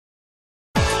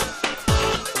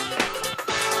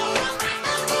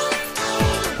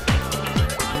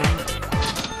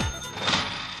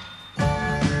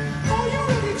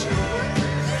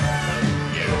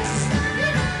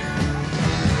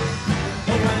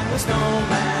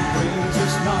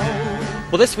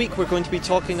Well, this week we're going to be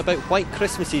talking about white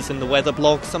Christmases in the weather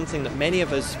blog, something that many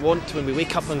of us want when we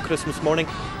wake up on Christmas morning.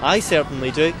 I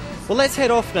certainly do. Well, let's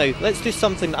head off now. Let's do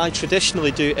something that I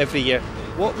traditionally do every year.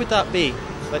 What would that be?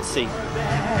 Let's see.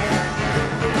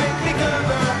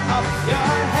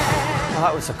 Well,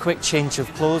 that was a quick change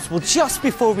of clothes. Well, just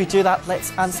before we do that,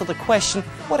 let's answer the question,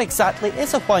 what exactly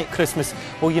is a white Christmas?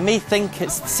 Well, you may think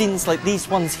it's scenes like these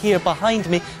ones here behind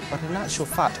me, but in actual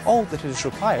fact, all that is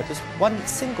required is one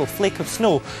single flake of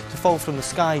snow to fall from the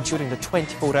sky during the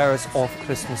 24 hours of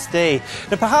Christmas Day.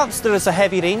 Now, perhaps there is a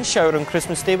heavy rain shower on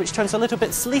Christmas Day which turns a little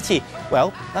bit sleety.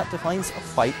 Well, that defines a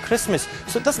white Christmas.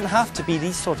 So it doesn't have to be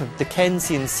these sort of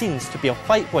Dickensian scenes to be a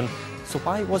white one. So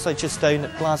why was I just down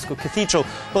at Glasgow Cathedral?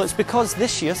 Well, it's because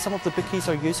this year some of the bookies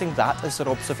are using that as their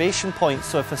observation point.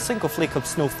 So if a single flake of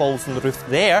snow falls on the roof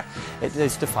there, it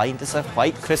is defined as a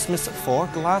white Christmas for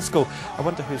Glasgow. I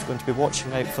wonder who's going to be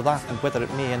watching out for that and whether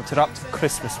it may interrupt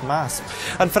Christmas Mass.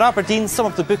 And for Aberdeen, some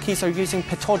of the bookies are using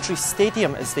Pittodrie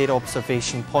Stadium as their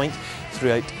observation point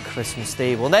throughout Christmas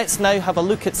Day. Well, let's now have a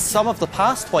look at some of the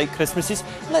past white Christmases.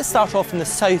 Let's start off in the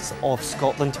south of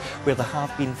Scotland, where there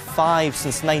have been 5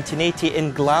 since 1980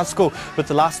 in Glasgow, with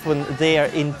the last one there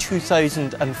in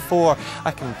 2004.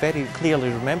 I can very clearly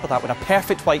remember that, with a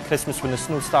perfect white Christmas when the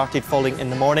snow started falling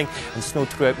in the morning and snowed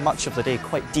throughout much of the day,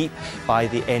 quite deep by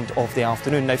the end of the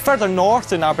afternoon. Now, further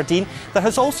north in Aberdeen, there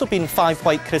has also been 5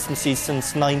 white Christmases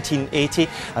since 1980,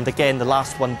 and again the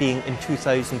last one being in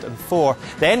 2004.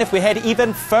 Then if we head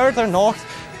even further north,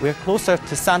 we're closer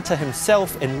to Santa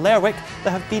himself in Lerwick.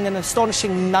 There have been an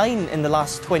astonishing 9 in the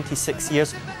last 26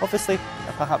 years. Obviously,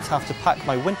 I perhaps have to pack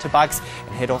my winter bags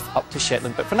and head off up to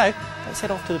Shetland. But for now, let's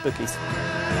head off to the bookies.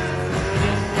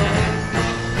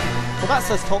 Well,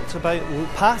 that's us talked about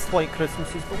past white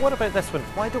Christmases, but what about this one?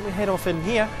 Why don't we head off in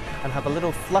here and have a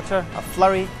little flutter, a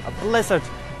flurry, a blizzard?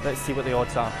 Let's see what the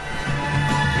odds are.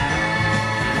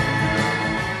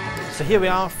 So here we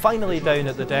are, finally down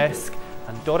at the desk.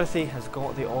 And Dorothy has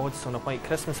got the odds on a white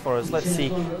Christmas for us. Let's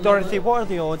see. Dorothy, what are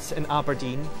the odds in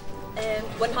Aberdeen?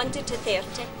 100 to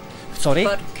 30. Sorry?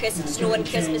 For snow on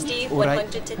Christmas Day,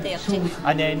 100 to 30.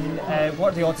 And then,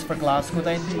 what are the odds for Glasgow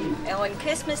then? On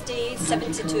Christmas Day,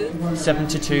 7 to 2. 7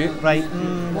 to 2, right.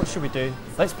 What should we do?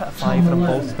 Let's put a 5 on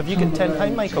both. Have you got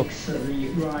 £10, Michael?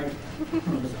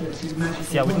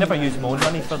 See, I would never use my own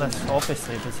money for this,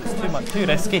 obviously, because it's too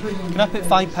risky. Can I put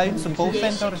 £5 on both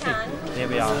then, Dorothy? You can. There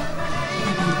we are.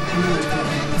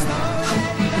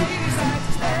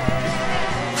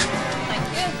 Thank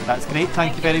you. That's great,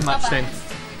 thank you very much then.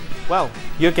 Well,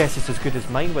 your guess is as good as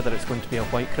mine whether it's going to be a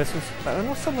white Christmas, but I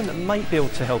know someone that might be able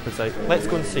to help us out. Let's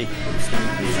go and see.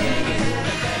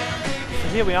 So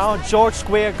here we are, George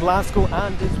Square, Glasgow,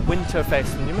 and it's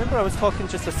Winterfest. And you remember I was talking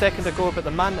just a second ago about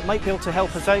the man that might be able to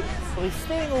help us out? Well, he's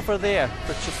staying over there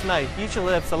for just now. He usually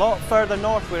lives a lot further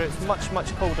north where it's much,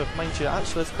 much colder. Mind you, it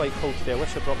actually is quite cold today. I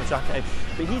wish I brought my jacket out.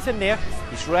 But he's in there,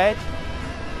 he's red.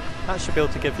 That should be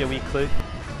able to give you a wee clue.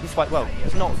 He's white, well,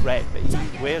 he's not red, but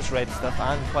he wears red stuff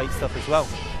and white stuff as well.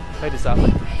 How does that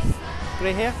look?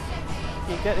 Grey hair?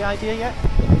 Can you get the idea yet?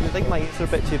 I think my ears are a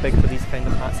bit too big for these kind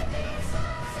of hats.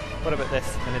 What about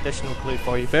this? An additional clue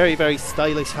for you. Very, very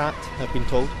stylish hat, I've been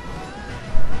told.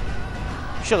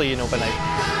 Surely you know by now.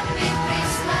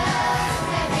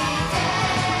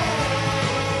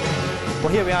 Well,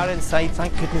 here we are inside.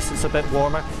 Thank goodness it's a bit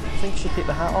warmer. I think we should take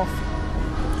the hat off.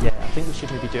 Yeah, I think we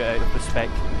should maybe do it out of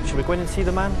respect. Should we go in and see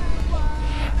the man?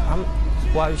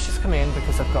 Well, I was just coming in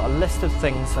because I've got a list of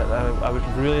things that I would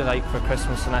really like for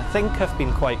Christmas, and I think I've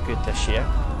been quite good this year.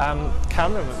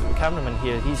 Cameraman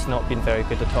here, he's not been very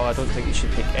good at all. I don't think you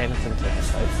should take anything to his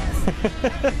house.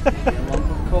 A lump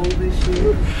of coal this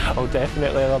year? Oh,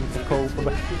 definitely a lump of coal for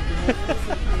me.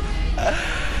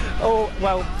 Oh,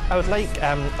 well, I would like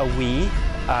a Wii.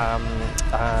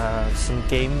 Some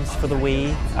games for the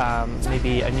Wii,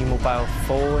 maybe a new mobile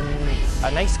phone,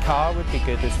 a nice car would be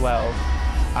good as well,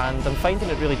 and I'm finding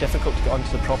it really difficult to get onto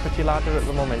the property ladder at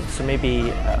the moment, so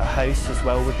maybe a house as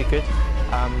well would be good.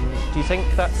 Do you think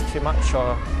that's too much,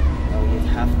 or? Well, you'd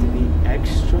have to be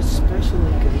extra special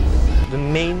looking. The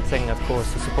main thing, of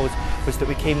course, I suppose, was that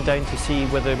we came down to see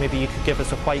whether maybe you could give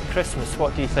us a white Christmas.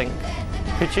 What do you think?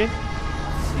 Could you?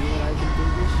 See what I can do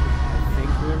this year. I think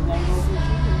we're long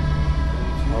overdue.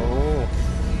 Oh,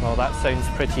 well, that sounds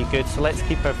pretty good. So let's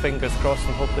keep our fingers crossed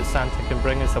and hope that Santa can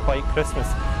bring us a white Christmas.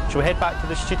 Shall we head back to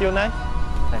the studio now?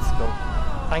 Let's go.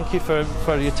 Thank you for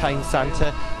your time,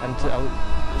 Santa, and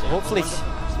hopefully...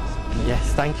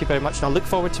 Yes, thank you very much. And I'll look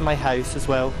forward to my house as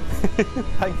well.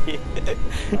 Thank you.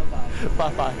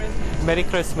 Bye-bye. Merry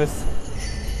Christmas.